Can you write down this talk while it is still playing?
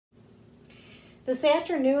This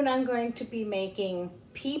afternoon I'm going to be making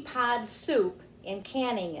pea pod soup and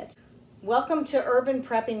canning it. Welcome to Urban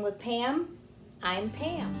Prepping with Pam. I'm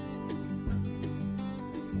Pam.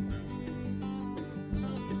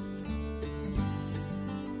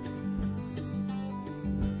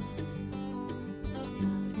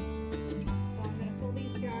 So I'm going to fill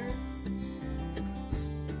these jars.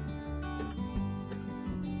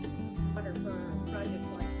 Water for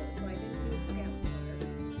projects like this, so I didn't use tap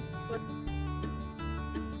water.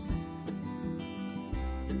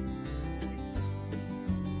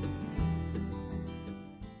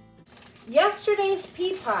 Yesterday's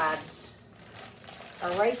pea pods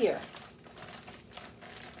are right here.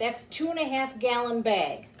 That's 2.5 gallon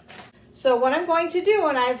bag. So what I'm going to do,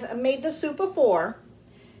 and I've made the soup before,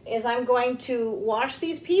 is I'm going to wash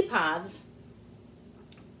these pea pods,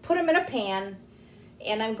 put them in a pan,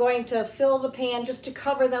 and I'm going to fill the pan just to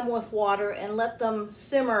cover them with water and let them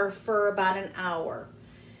simmer for about an hour.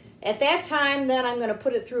 At that time, then I'm going to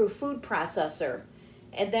put it through a food processor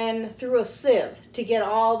and then through a sieve to get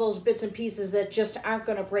all those bits and pieces that just aren't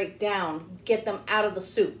going to break down, get them out of the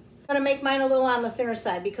soup. I'm going to make mine a little on the thinner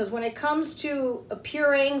side because when it comes to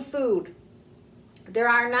pureeing food, there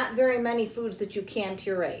are not very many foods that you can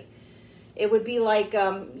puree. It would be like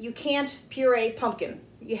you can't puree pumpkin.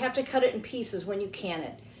 You have to cut it in pieces when you can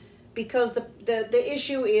it, because the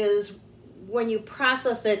issue is when you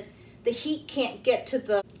process it, the heat can't get to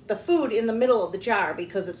the food in the middle of the jar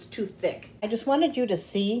because it's too thick. I just wanted you to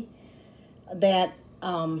see that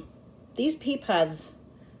these pea pods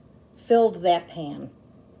filled that pan.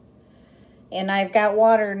 And I've got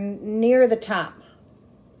water near the top.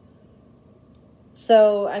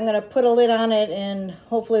 So I'm going to put a lid on it and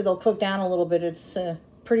hopefully they'll cook down a little bit. It's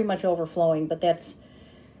pretty much overflowing, but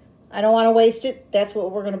I don't want to waste it. That's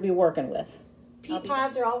what we're going to be working with. Pea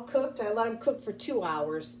pods are all cooked. I let them cook for 2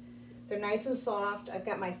 hours. They're nice and soft. I've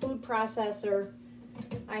got my food processor.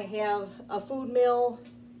 I have a food mill,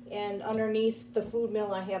 and underneath the food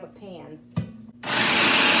mill I have a pan.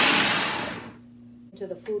 To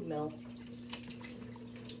the food mill.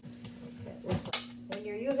 When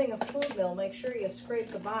you're using a food mill, make sure you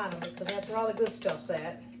scrape the bottom because that's where all the good stuff's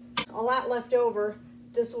at. A lot left over.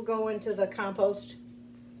 This will go into the compost.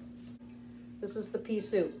 This is the pea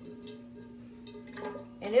soup.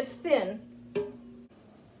 And it's thin.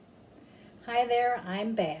 Hi there,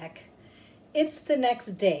 I'm back. It's the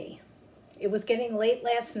next day. It was getting late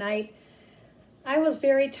last night. I was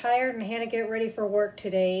very tired and had to get ready for work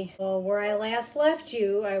today. Well, where I last left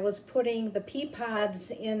you, I was putting the pea pods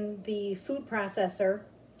in the food processor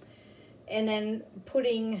and then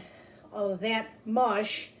putting that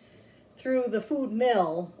mush through the food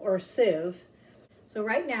mill or sieve. So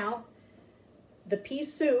right now, the pea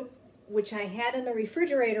soup, which I had in the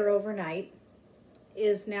refrigerator overnight,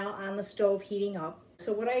 is now on the stove heating up.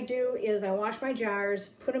 So what I do is I wash my jars,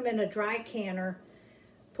 put them in a dry canner,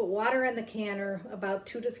 put water in the canner about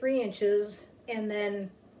 2 to 3 inches, and then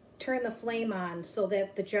turn the flame on so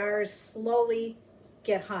that the jars slowly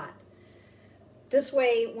get hot. This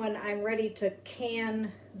way, when I'm ready to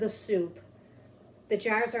can the soup, the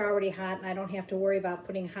jars are already hot and I don't have to worry about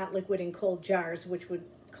putting hot liquid in cold jars, which would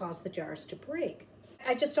cause the jars to break.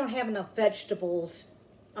 I just don't have enough vegetables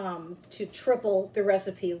to triple the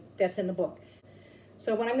recipe that's in the book.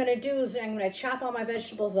 So what I'm going to do is I'm going to chop all my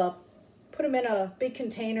vegetables up, put them in a big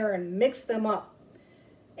container and mix them up.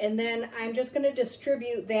 And then I'm just going to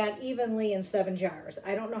distribute that evenly in 7 jars.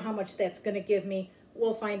 I don't know how much that's going to give me.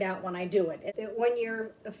 We'll find out when I do it. When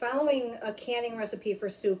you're following a canning recipe for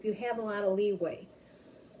soup, you have a lot of leeway.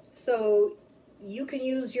 So you can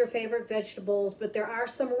use your favorite vegetables, but there are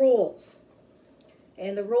some rules.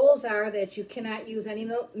 And the rules are that you cannot use any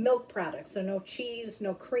milk products. So no cheese,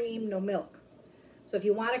 no cream, no milk. So if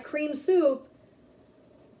you want a cream soup,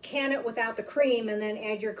 can it without the cream and then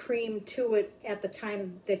add your cream to it at the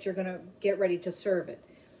time that you're going to get ready to serve it.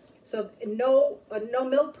 So no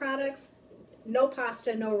milk products, no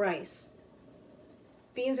pasta, no rice.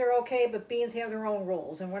 Beans are okay, but beans have their own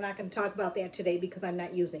rules, and we're not going to talk about that today because I'm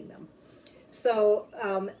not using them. So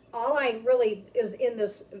all I really is in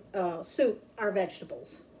this soup are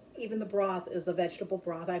vegetables. Even the broth is a vegetable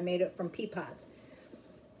broth. I made it from pea pods.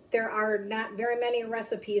 There are not very many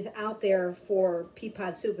recipes out there for pea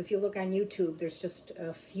pod soup. If you look on YouTube, there's just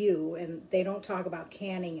a few, and they don't talk about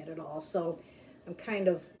canning it at all. So I'm kind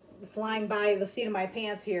of flying by the seat of my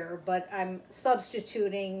pants here, but I'm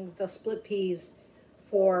substituting the split peas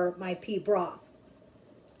for my pea broth.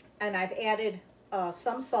 And I've added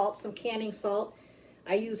some salt, some canning salt.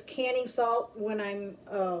 I use canning salt when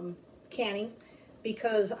I'm canning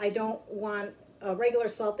because I don't want regular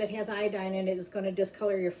salt that has iodine in it is going to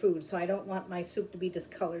discolor your food. So I don't want my soup to be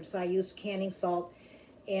discolored. So I used canning salt.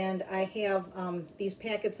 And I have these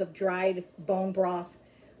packets of dried bone broth,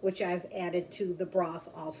 which I've added to the broth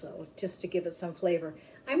also, just to give it some flavor.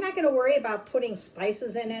 I'm not going to worry about putting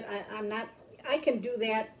spices in it. I can do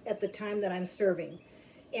that at the time that I'm serving.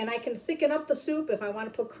 And I can thicken up the soup. If I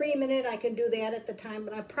want to put cream in it, I can do that at the time.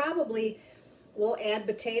 But I probably will add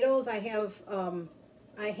potatoes. I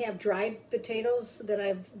have dried potatoes that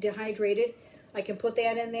I've dehydrated. I can put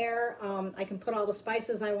that in there. I can put all the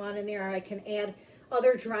spices I want in there. I can add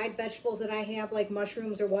other dried vegetables that I have, like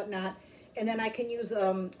mushrooms or whatnot. And then I can use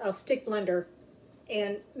a stick blender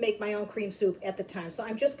and make my own cream soup at the time. So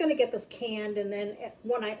I'm just going to get this canned, and then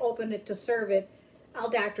when I open it to serve it, I'll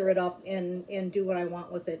doctor it up and do what I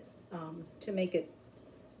want with it to make it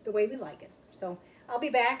the way we like it. So I'll be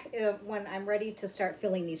back when I'm ready to start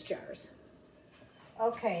filling these jars.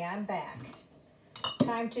 Okay, I'm back. It's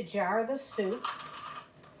time to jar the soup.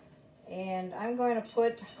 And I'm going to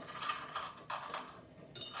put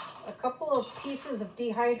a couple of pieces of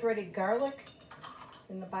dehydrated garlic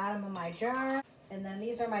in the bottom of my jar. And then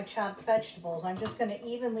these are my chopped vegetables. I'm just going to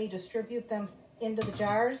evenly distribute them into the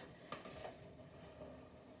jars.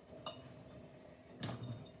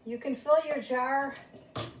 You can fill your jar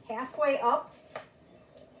halfway up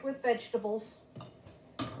with vegetables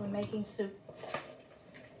when making soup.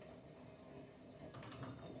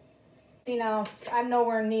 You know, I'm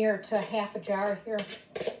nowhere near to half a jar here,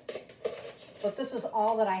 but this is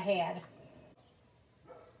all that I had.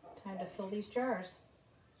 Time to fill these jars.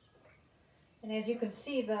 And as you can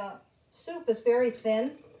see, the soup is very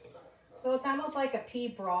thin, so it's almost like a pea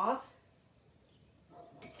broth.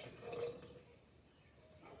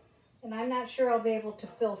 And I'm not sure I'll be able to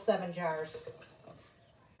fill 7 jars.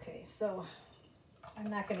 Okay, so I'm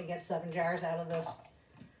not going to get 7 jars out of this.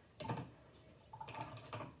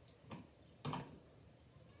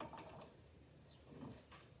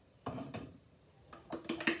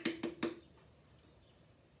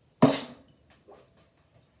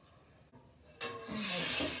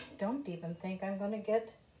 Don't even think I'm going to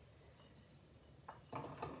get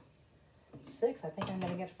 6. I think I'm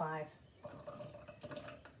going to get 5.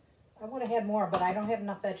 I would have had more, but I don't have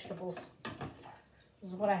enough vegetables.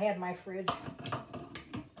 This is what I had in my fridge.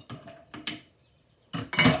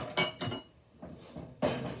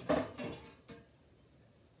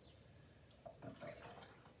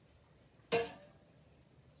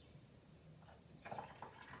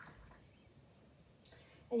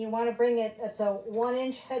 And you want to bring it, it's a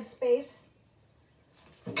 1-inch headspace.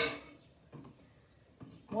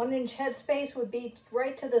 1-inch headspace would be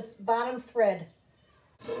right to this bottom thread.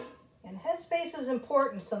 And headspace is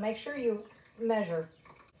important, so make sure you measure.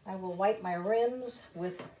 I will wipe my rims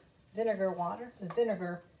with vinegar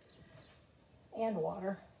and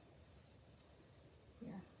water.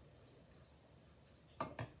 Here.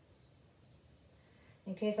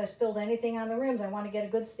 In case I spilled anything on the rims, I want to get a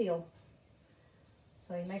good seal.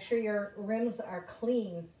 So you make sure your rims are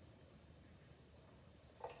clean.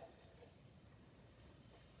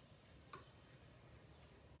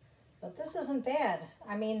 But this isn't bad.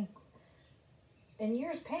 I mean, in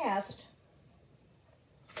years past,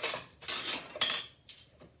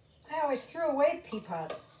 I always threw away pea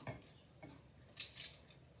pods.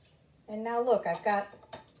 And now look, I've got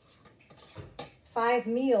 5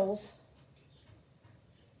 meals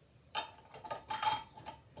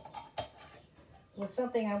with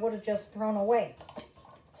something I would have just thrown away.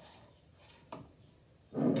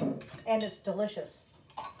 And it's delicious.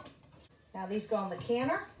 Now these go in the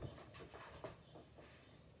canner.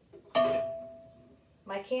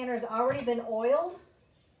 My canner's already been oiled.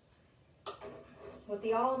 With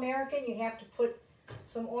the All-American, you have to put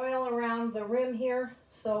some oil around the rim here,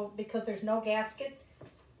 so because there's no gasket.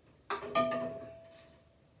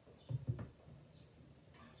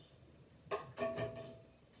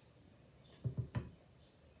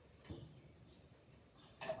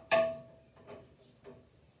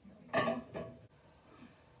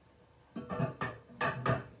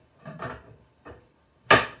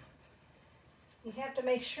 You have to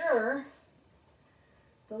make sure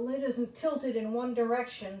the lid isn't tilted in one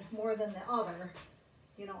direction more than the other,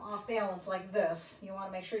 you know, off balance like this. You want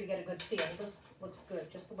to make sure you get a good seal. This looks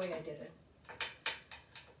good, just the way I did it.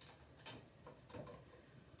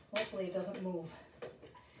 Hopefully it doesn't move.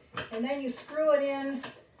 And then you screw it in.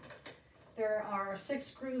 There are 6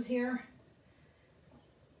 screws here.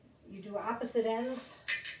 You do opposite ends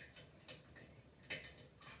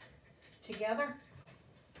together.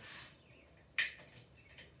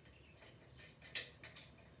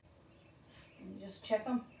 Just check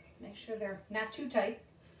them, make sure they're not too tight.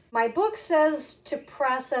 My book says to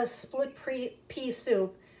process split pea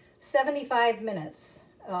soup 75 minutes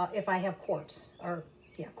if I have quarts, or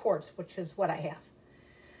yeah, quarts, which is what I have.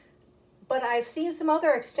 But I've seen some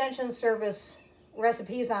other extension service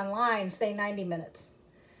recipes online say 90 minutes.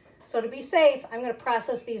 So to be safe, I'm going to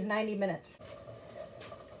process these 90 minutes.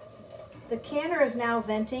 The canner is now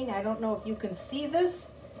venting. I don't know if you can see this.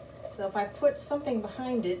 So if I put something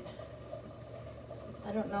behind it,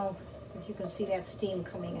 I don't know if you can see that steam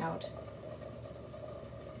coming out.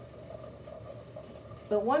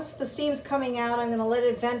 But once the steam's coming out, I'm going to let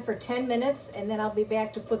it vent for 10 minutes and then I'll be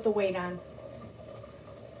back to put the weight on.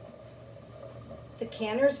 The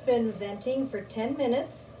canner's been venting for 10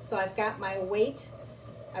 minutes, so I've got my weight.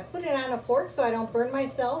 I put it on a fork so I don't burn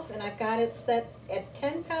myself, and I've got it set at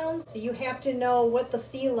 10 pounds. So you have to know what the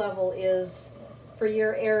sea level is for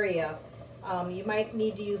your area. You might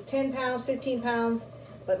need to use 10 pounds, 15 pounds,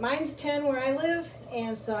 but mine's 10 where I live,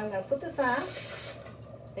 and so I'm going to put this on.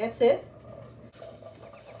 That's it.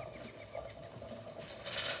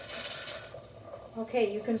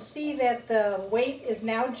 Okay, you can see that the weight is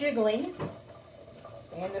now jiggling.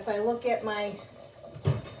 And if I look at my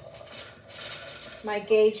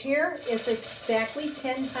gauge here, it's exactly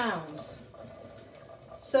 10 pounds.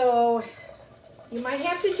 So you might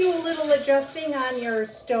have to do a little adjusting on your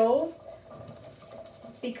stove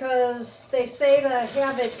because they say to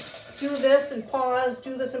have it do this and pause,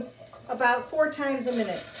 do this about 4 times a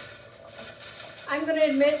minute. I'm going to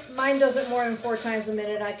admit mine does it more than 4 times a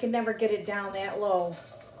minute. I can never get it down that low.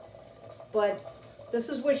 But this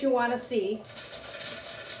is what you want to see.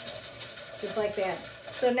 Just like that.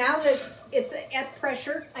 So now that it's at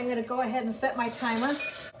pressure, I'm going to go ahead and set my timer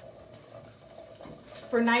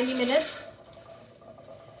for 90 minutes.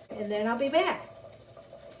 And then I'll be back.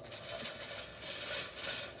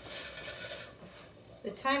 The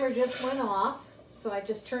timer just went off, so I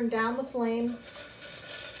just turned down the flame.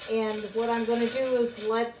 And what I'm going to do is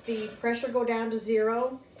let the pressure go down to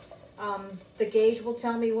 0. The gauge will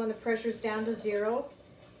tell me when the pressure's down to 0.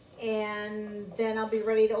 And then I'll be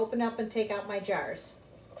ready to open up and take out my jars.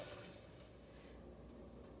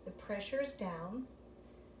 The pressure's down,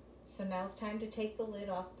 so now it's time to take the lid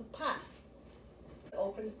off the pot.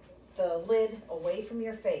 Open the lid away from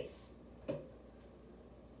your face.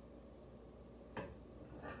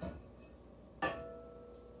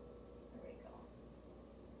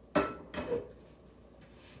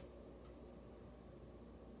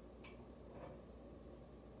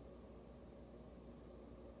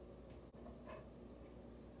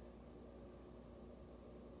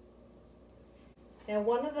 Now,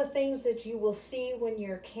 one of the things that you will see when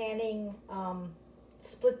you're canning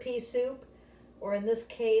split pea soup, or in this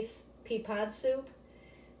case, pea pod soup,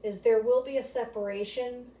 is there will be a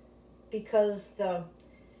separation because the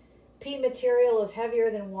pea material is heavier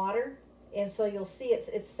than water, and so you'll see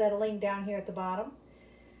it's settling down here at the bottom.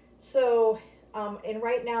 So, and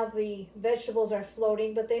right now the vegetables are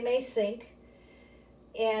floating, but they may sink.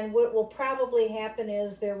 And what will probably happen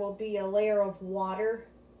is there will be a layer of water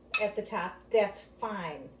at the top. That's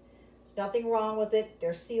fine. There's nothing wrong with it.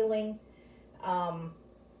 They're sealing.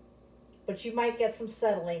 But you might get some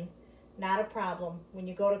settling. Not a problem. When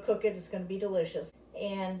you go to cook it, it's going to be delicious.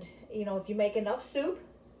 And, you know, if you make enough soup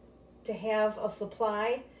to have a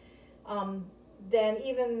supply, then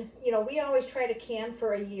even, you know, we always try to can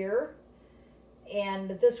for a year. And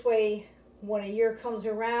this way, when a year comes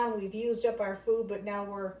around, we've used up our food, but now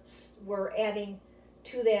we're adding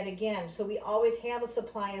to that again. So we always have a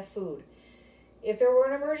supply of food. If there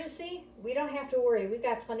were an emergency, we don't have to worry. We've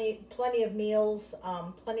got plenty of meals,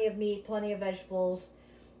 plenty of meat, plenty of vegetables.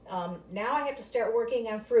 Now I have to start working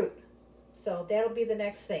on fruit. So that'll be the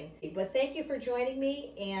next thing. But thank you for joining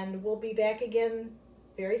me, and we'll be back again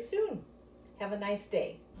very soon. Have a nice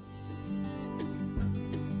day.